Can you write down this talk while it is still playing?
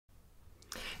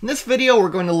In this video, we're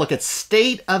going to look at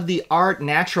state-of-the-art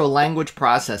natural language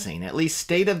processing, at least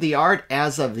state-of-the-art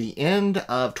as of the end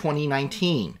of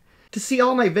 2019. To see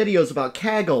all my videos about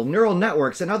Kaggle, neural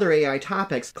networks, and other AI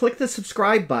topics, click the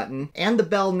subscribe button and the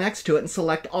bell next to it and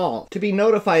select all to be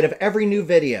notified of every new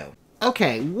video.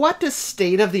 Okay, what does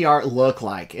state-of-the-art look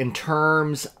like in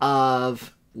terms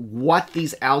of what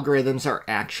these algorithms are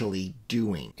actually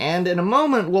doing? And in a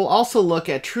moment, we'll also look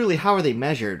at truly how are they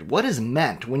measured. What is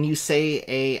meant when you say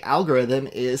a algorithm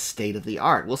is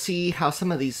state-of-the-art? We'll see how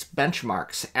some of these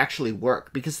benchmarks actually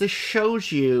work, because this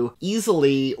shows you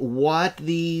easily what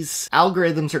these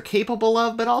algorithms are capable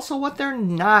of, but also what they're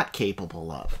not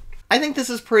capable of. I think this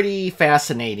is pretty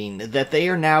fascinating that they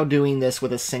are now doing this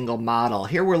with a single model.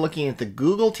 Here we're looking at the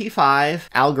Google T5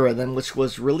 algorithm, which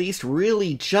was released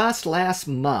really just last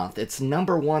month. It's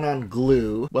 #1 on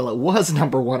Glue. Well, it was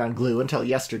 #1 on Glue until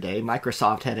yesterday.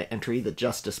 Microsoft had an entry that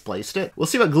just displaced it. We'll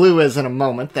see what Glue is in a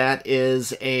moment. That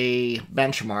is a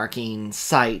benchmarking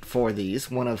site for these,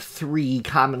 one of 3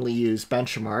 commonly used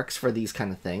benchmarks for these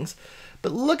kind of things.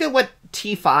 But look at what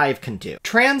T5 can do.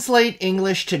 Translate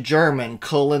English to German,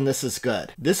 this is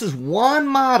good. This is one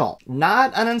model,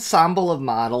 not an ensemble of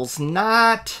models,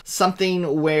 not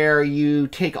something where you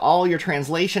take all your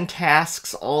translation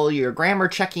tasks, all your grammar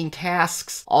checking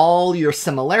tasks, all your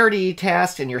similarity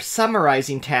tasks, and your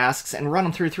summarizing tasks and run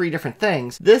them through 3 different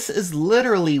things. This is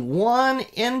literally one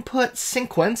input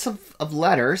sequence of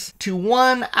letters to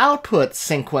one output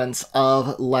sequence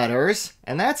of letters,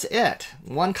 and that's it.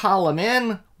 One column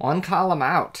in, one column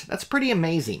out. That's pretty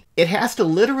amazing. It has to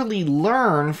literally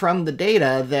learn from the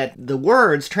data that the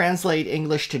words translate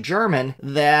English to German.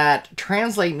 That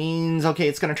translate means, okay,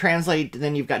 it's going to translate,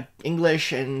 then you've got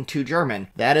English into German.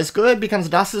 That is good becomes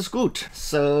das ist gut.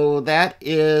 So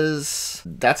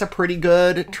that's a pretty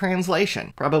good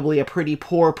translation. Probably a pretty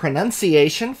poor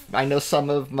pronunciation. I know some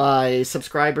of my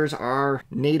subscribers are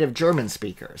native German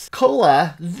speakers.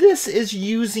 Cola, this is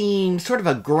using sort of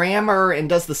a grammar and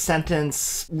does the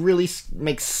sentence really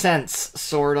makes sense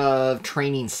sort of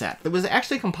training set that was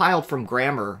actually compiled from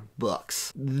grammar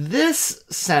books. This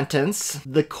sentence,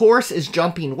 the course is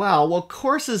jumping well. Well,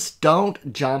 courses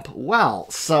don't jump well,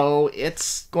 so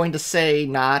it's going to say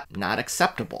not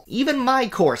acceptable. Even my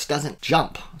course doesn't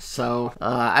jump, so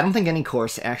I don't think any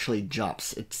course actually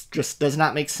jumps. It just does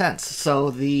not make sense. So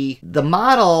the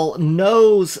model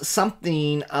knows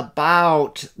something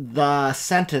about the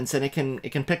sentence, and it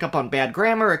can pick up on bad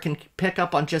grammar. It can pick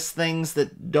up on just things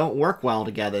that don't work well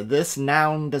together. This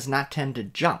noun does not tend to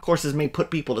jump. Courses may put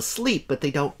people to sleep, but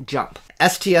they don't jump.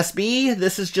 STSB,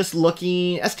 this is just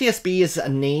looking, STSB is a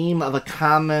name of a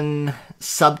common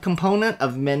subcomponent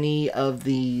of many of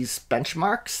these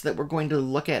benchmarks that we're going to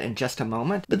look at in just a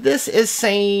moment. But this is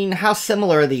saying how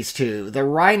similar are these two. The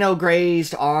rhino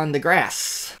grazed on the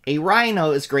grass. A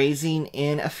rhino is grazing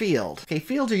in a field. Okay,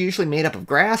 fields are usually made up of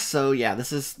grass, so yeah,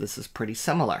 this is pretty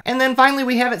similar. And then finally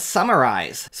we have it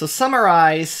summarize. So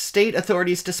summarize, state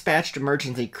authorities dispatched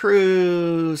emergency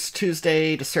crews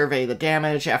Tuesday to survey the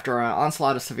damage after an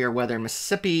onslaught of severe weather in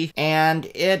Mississippi, and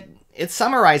it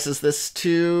summarizes this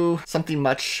to something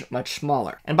much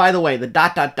smaller. And by the way,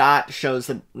 the ... shows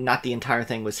that not the entire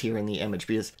thing was here in the image,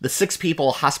 because the 6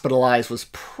 people hospitalized was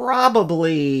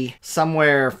probably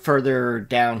somewhere further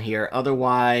down here.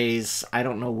 Otherwise, I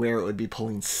don't know where it would be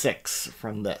pulling 6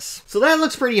 from this. So that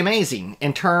looks pretty amazing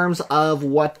in terms of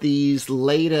what these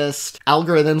latest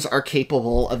algorithms are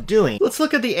capable of doing. Let's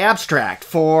look at the abstract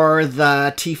for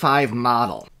the T5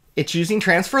 model. It's using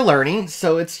transfer learning,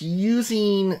 so it's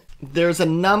using, there's a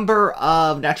number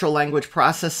of natural language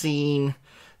processing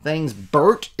things.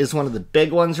 BERT is one of the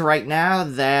big ones right now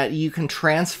that you can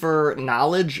transfer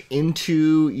knowledge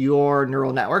into your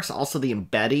neural networks. Also the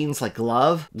embeddings like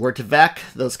GLOVE, Word2Vec,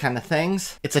 those kind of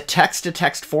things. It's a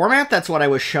text-to-text format. That's what I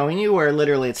was showing you, where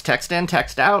literally it's text in,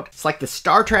 text out. It's like the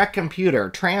Star Trek computer.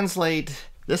 Translate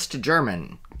this to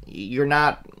German. You're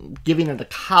not giving it a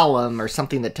column or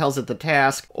something that tells it the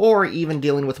task, or even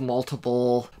dealing with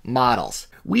multiple models.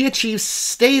 We achieve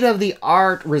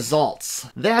state-of-the-art results.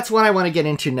 That's what I want to get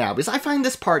into now, because I find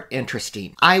this part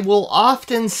interesting. I will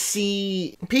often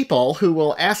see people who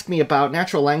will ask me about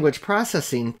natural language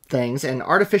processing things and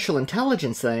artificial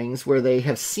intelligence things where they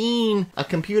have seen a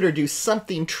computer do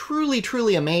something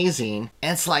truly amazing,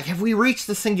 and it's like, have we reached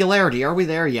the singularity? Are we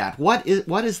there yet? What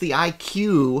is the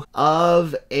IQ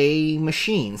of a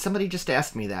machine? Somebody just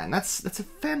asked me that, and that's a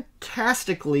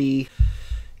fantastically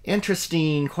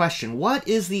interesting question. What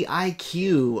is the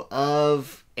IQ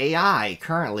of AI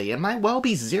currently, it might well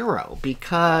be 0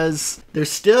 because there's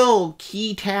still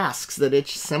key tasks that it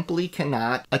simply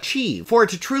cannot achieve. For it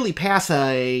to truly pass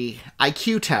a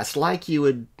IQ test like you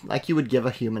would give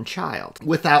a human child,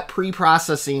 without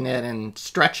pre-processing it and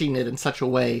stretching it in such a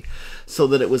way so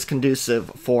that it was conducive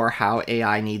for how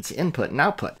AI needs input and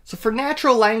output. So for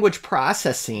natural language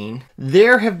processing,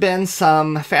 there have been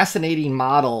some fascinating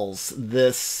models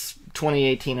this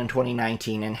 2018 and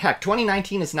 2019, and heck,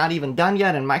 2019 is not even done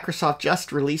yet, and Microsoft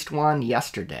just released one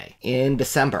yesterday in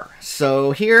December.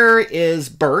 So here is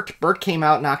BERT. BERT came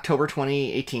out in October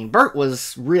 2018. BERT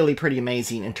was really pretty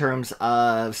amazing in terms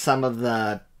of some of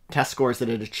the test scores that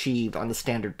it achieved on the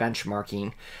standard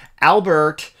benchmarking.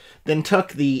 Albert then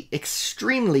took the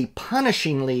extremely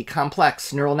punishingly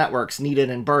complex neural networks needed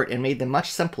in BERT and made them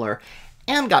much simpler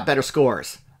and got better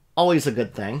scores. Always a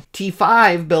good thing.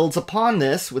 T5 builds upon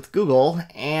this with Google,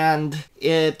 and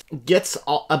it gets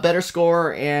a better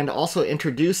score and also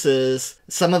introduces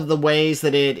some of the ways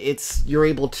that you're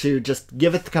able to just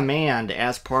give it the command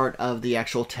as part of the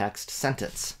actual text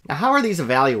sentence. Now, how are these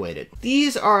evaluated?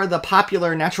 These are the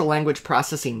popular natural language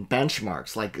processing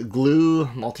benchmarks like GLUE,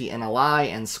 Multi-NLI,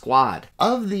 and SQUAD.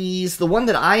 Of these, the one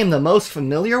that I am the most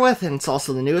familiar with, and it's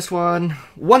also the newest one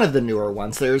of the newer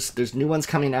ones, there's new ones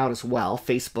coming out as well.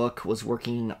 Facebook was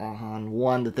working on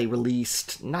one that they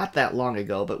released not that long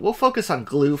ago, but we'll focus on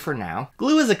GLUE for now.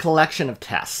 GLUE is a collection of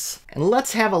tests, and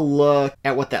let's have a look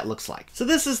at what that looks like. So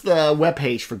this is the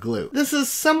webpage for GLUE. This is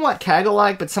somewhat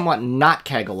Kaggle-like, but somewhat not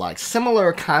Kaggle-like.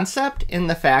 Similar concept in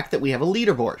the fact that we have a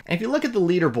leaderboard. And if you look at the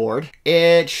leaderboard,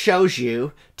 it shows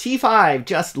you T5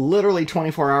 just literally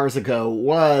 24 hours ago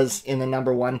was in the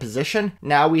 #1 position.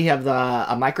 Now we have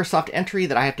a Microsoft entry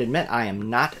that I have to admit I am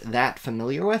not that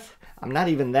familiar with. I'm not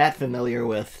even that familiar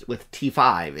with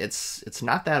T5. It's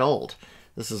not that old.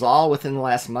 This is all within the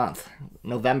last month,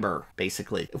 November,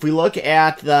 basically. If we look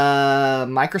at the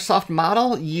Microsoft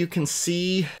model, you can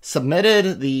see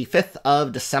submitted the 5th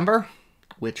of December,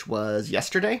 which was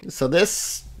yesterday. So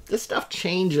this stuff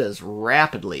changes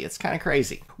rapidly. It's kind of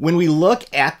crazy. When we look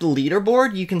at the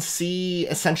leaderboard, you can see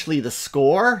essentially the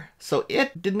score. So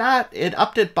it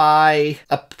upped it by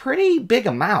a pretty big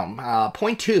amount,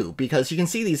 0.2, because you can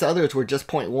see these others were just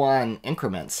 0.1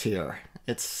 increments here.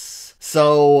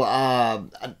 So a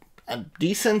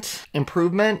decent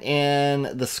improvement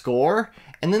in the score.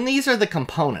 And then these are the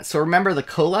components. So remember the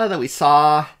COLA that we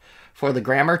saw for the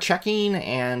grammar checking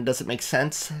and does it make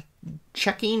sense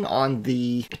checking on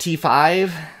the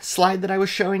T5 slide that I was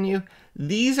showing you?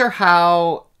 These are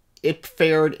how it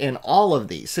fared in all of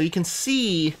these. So you can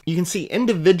see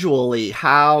individually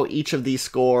how each of these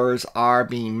scores are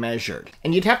being measured.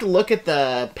 And you'd have to look at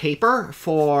the paper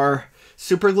for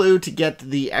Superglue to get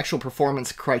the actual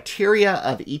performance criteria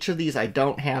of each of these. I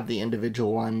don't have the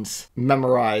individual ones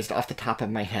memorized off the top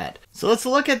of my head. So let's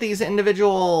look at these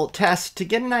individual tests to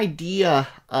get an idea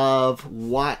of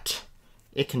what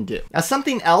it can do. Now,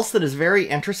 something else that is very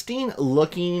interesting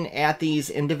looking at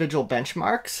these individual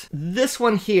benchmarks, this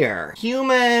one here,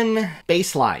 human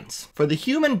baselines. For the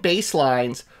human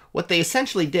baselines, what they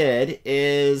essentially did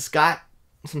is got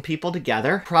some people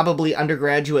together, probably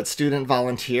undergraduate student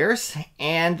volunteers,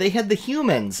 and they had the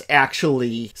humans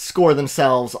actually score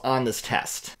themselves on this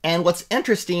test. And what's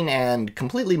interesting and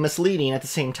completely misleading at the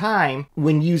same time,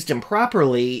 when used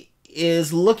improperly,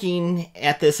 is looking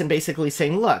at this and basically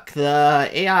saying, look, the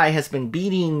AI has been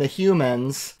beating the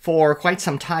humans for quite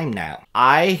some time now.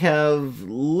 I have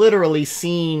literally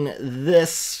seen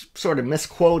this sort of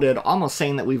misquoted, almost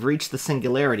saying that we've reached the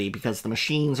singularity because the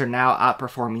machines are now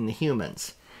outperforming the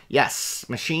humans. Yes,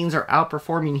 machines are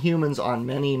outperforming humans on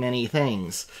many, many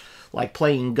things, like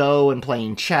playing Go and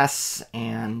playing chess,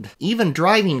 and even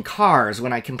driving cars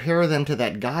when I compare them to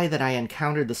that guy that I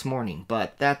encountered this morning,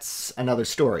 but that's another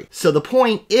story. So the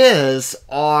point is,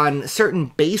 on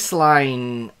certain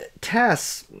baseline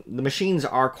tests, the machines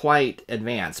are quite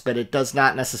advanced, but it does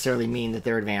not necessarily mean that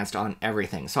they're advanced on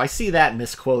everything. So I see that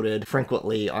misquoted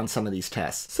frequently on some of these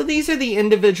tests. So these are the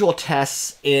individual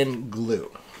tests in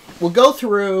GLUE. We'll go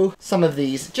through some of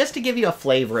these just to give you a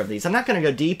flavor of these. I'm not going to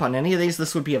go deep on any of these.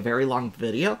 This would be a very long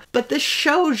video. But this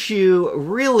shows you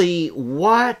really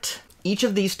what each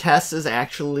of these tests is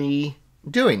actually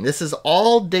doing. This is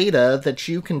all data that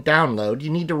you can download. You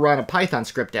need to run a Python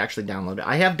script to actually download it.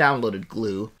 I have downloaded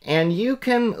GLUE. And you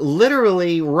can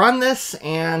literally run this,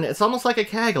 and it's almost like a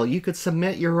Kaggle. You could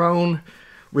submit your own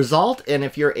result, and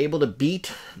if you're able to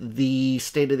beat the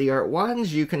state-of-the-art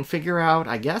ones, you can figure out,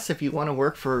 I guess, if you want to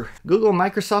work for Google,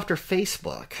 Microsoft, or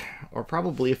Facebook, or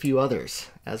probably a few others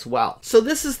as well. So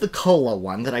this is the COLA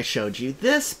one that I showed you.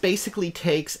 This basically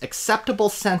takes acceptable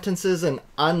sentences and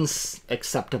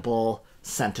unacceptable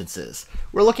sentences.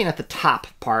 We're looking at the top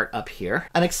part up here.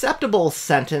 An acceptable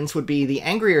sentence would be, the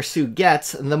angrier Sue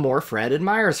gets, the more Fred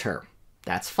admires her.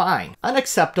 That's fine.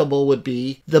 Unacceptable would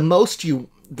be, the most you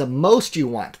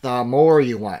want, the more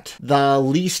you want, the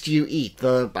least you eat,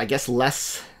 I guess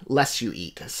less you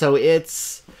eat. So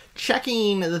it's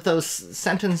checking that those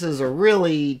sentences are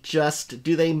really just,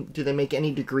 do they make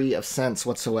any degree of sense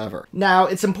whatsoever? Now,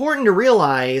 it's important to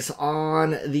realize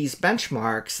on these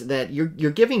benchmarks that you're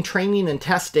giving training and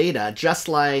test data just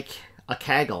like a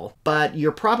Kaggle, but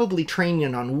you're probably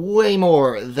training on way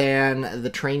more than the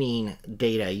training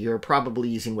data. You're probably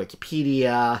using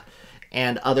Wikipedia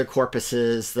and other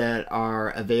corpuses that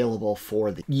are available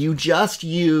for you just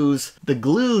use the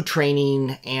GLUE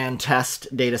training and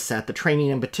test data set, the training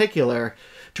in particular,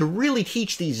 to really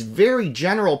teach these very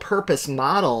general purpose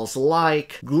models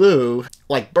like GLUE,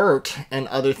 like BERT and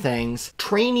other things,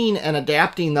 training and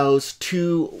adapting those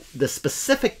to the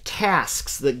specific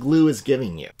tasks that GLUE is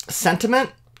giving you.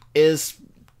 Sentiment is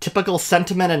typical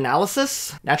sentiment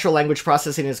analysis. Natural language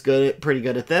processing is pretty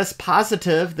good at this.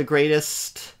 Positive, the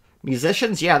greatest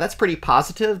musicians, yeah, that's pretty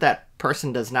positive. That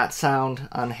person does not sound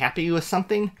unhappy with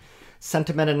something.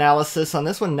 Sentiment analysis on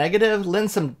this one, negative.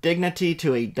 Lend some dignity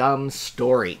to a dumb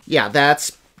story. Yeah,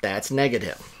 that's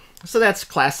negative. So that's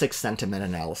classic sentiment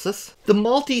analysis. The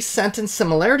multi-sentence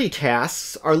similarity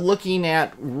tasks are looking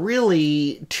at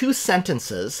really two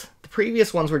sentences. The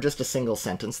previous ones were just a single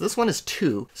sentence. This one is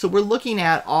two. So we're looking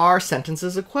at, are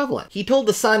sentences equivalent? He told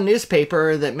the Sun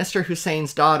newspaper that Mr.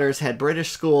 Hussein's daughters had British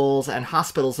schools and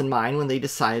hospitals in mind when they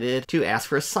decided to ask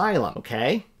for asylum.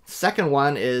 Okay. Second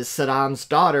one is, Saddam's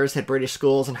daughters had British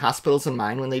schools and hospitals in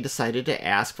mind when they decided to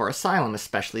ask for asylum,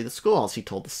 especially the schools, he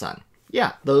told the Sun.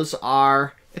 Yeah, those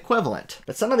are equivalent.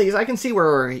 But some of these I can see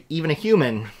where even a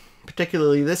human,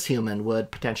 particularly this human,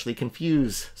 would potentially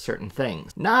confuse certain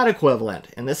things. Not equivalent,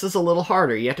 and this is a little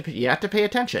harder. You have to pay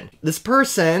attention. This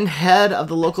person, head of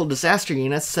the local disaster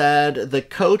unit, said the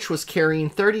coach was carrying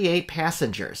 38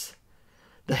 passengers.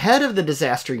 The head of the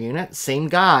disaster unit, same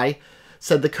guy,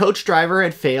 said the coach driver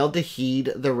had failed to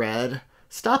heed the red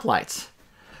stoplights.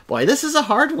 Boy, this is a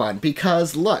hard one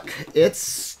because, look,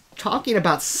 it's talking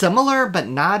about similar but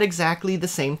not exactly the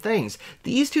same things.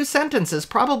 These two sentences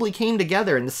probably came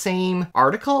together in the same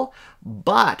article,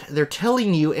 but they're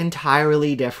telling you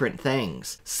entirely different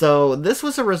things. So this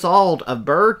was a result of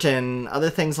BERT and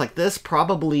other things like this,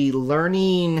 probably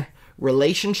learning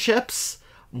relationships,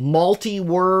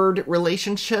 multi-word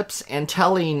relationships, and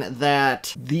telling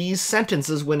that these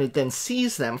sentences, when it then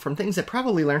sees them from things it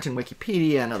probably learned in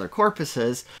Wikipedia and other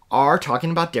corpuses, are talking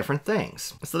about different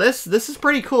things. So this is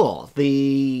pretty cool.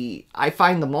 I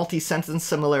find the multi-sentence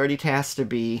similarity task to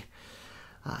be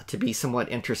somewhat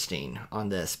interesting on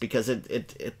this, because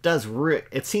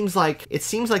it seems like the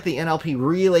NLP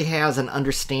really has an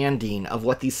understanding of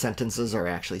what these sentences are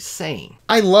actually saying.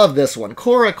 I love this one,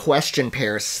 Cora question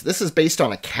pairs. This is based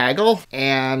on a Kaggle,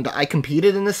 and I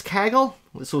competed in this Kaggle.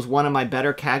 This was one of my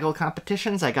better Kaggle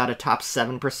competitions. I got a top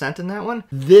 7% in that one.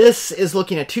 This is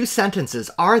looking at two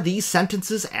sentences. Are these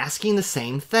sentences asking the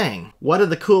same thing? What are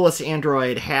the coolest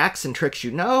Android hacks and tricks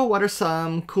you know? What are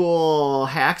some cool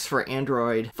hacks for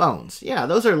Android phones? Yeah,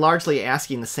 those are largely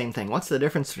asking the same thing. What's the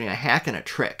difference between a hack and a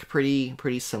trick?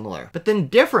 Pretty similar. But then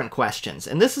different questions,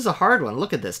 and this is a hard one.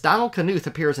 Look at this. Donald Knuth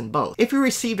appears in both. If you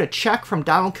received a check from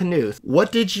Donald Knuth,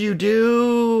 what did you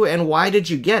do and why did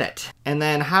you get it? And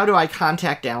then, how do I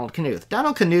contact Donald Knuth?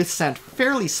 Donald Knuth sent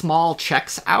fairly small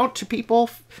checks out to people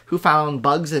who found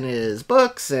bugs in his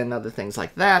books and other things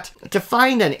like that. To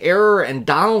find an error in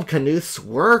Donald Knuth's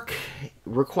work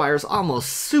requires almost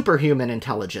superhuman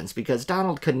intelligence, because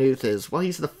Donald Knuth is, well,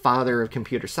 he's the father of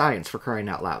computer science, for crying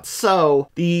out loud. So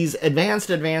these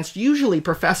advanced, usually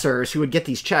professors who would get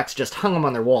these checks just hung them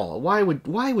on their wall. Why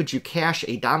would you cash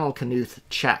a Donald Knuth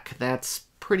check? That's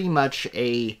pretty much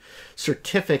a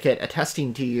certificate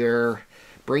attesting to your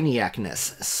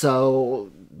brainiacness. So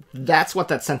that's what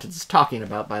that sentence is talking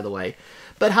about, by the way.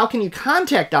 But how can you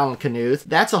contact Donald Knuth?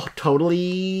 That's a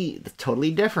totally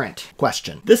different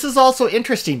question. This is also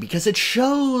interesting because it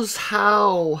shows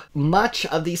how much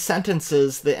of these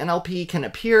sentences the NLP can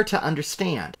appear to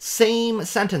understand. Same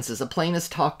sentences. A plane is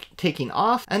taking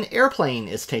off, an airplane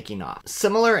is taking off.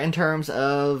 Similar in terms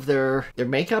of their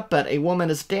makeup, but a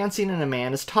woman is dancing and a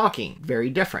man is talking.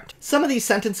 Very different. Some of these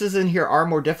sentences in here are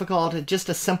more difficult. Just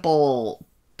a simple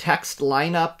text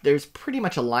lineup. There's pretty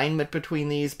much alignment between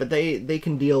these, but they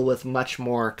can deal with much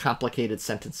more complicated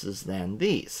sentences than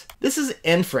these. This is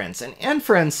inference, and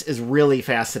inference is really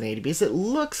fascinating because it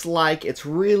looks like it's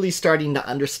really starting to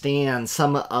understand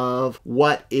some of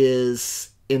what is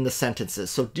in the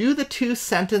sentences. So do the two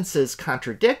sentences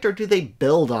contradict, or do they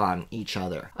build on each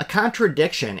other? A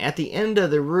contradiction at the end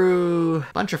of the rue,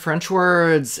 bunch of French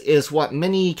words, is what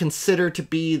many consider to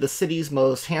be the city's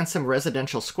most handsome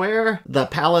residential square. The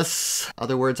palace,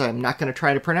 other words I'm not going to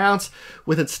try to pronounce,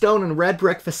 with its stone and red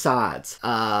brick facades.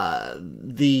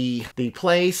 The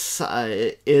place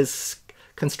is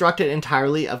constructed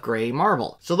entirely of gray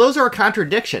marble. So those are a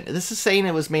contradiction. This is saying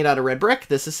it was made out of red brick.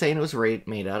 This is saying it was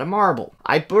made out of marble.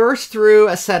 I burst through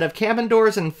a set of cabin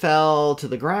doors and fell to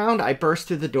the ground. I burst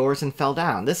through the doors and fell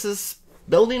down. This is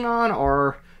building on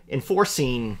or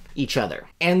enforcing each other.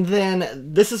 And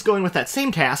then this is going with that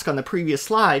same task on the previous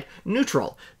slide,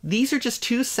 neutral. These are just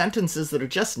two sentences that are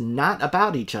just not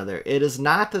about each other. It is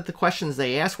not that the questions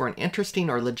they asked weren't interesting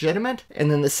or legitimate. And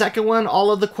then the second one,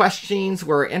 all of the questions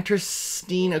were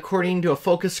interesting according to a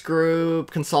focus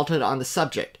group consulted on the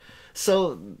subject.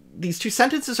 So these two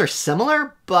sentences are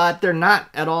similar, but they're not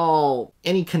at all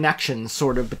any connection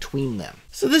sort of between them.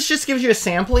 So this just gives you a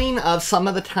sampling of some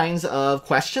of the kinds of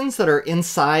questions that are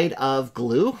inside of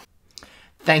Glue.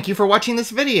 Thank you for watching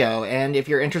this video, and if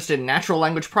you're interested in natural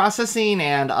language processing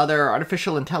and other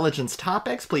artificial intelligence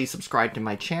topics, please subscribe to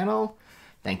my channel.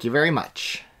 Thank you very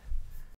much.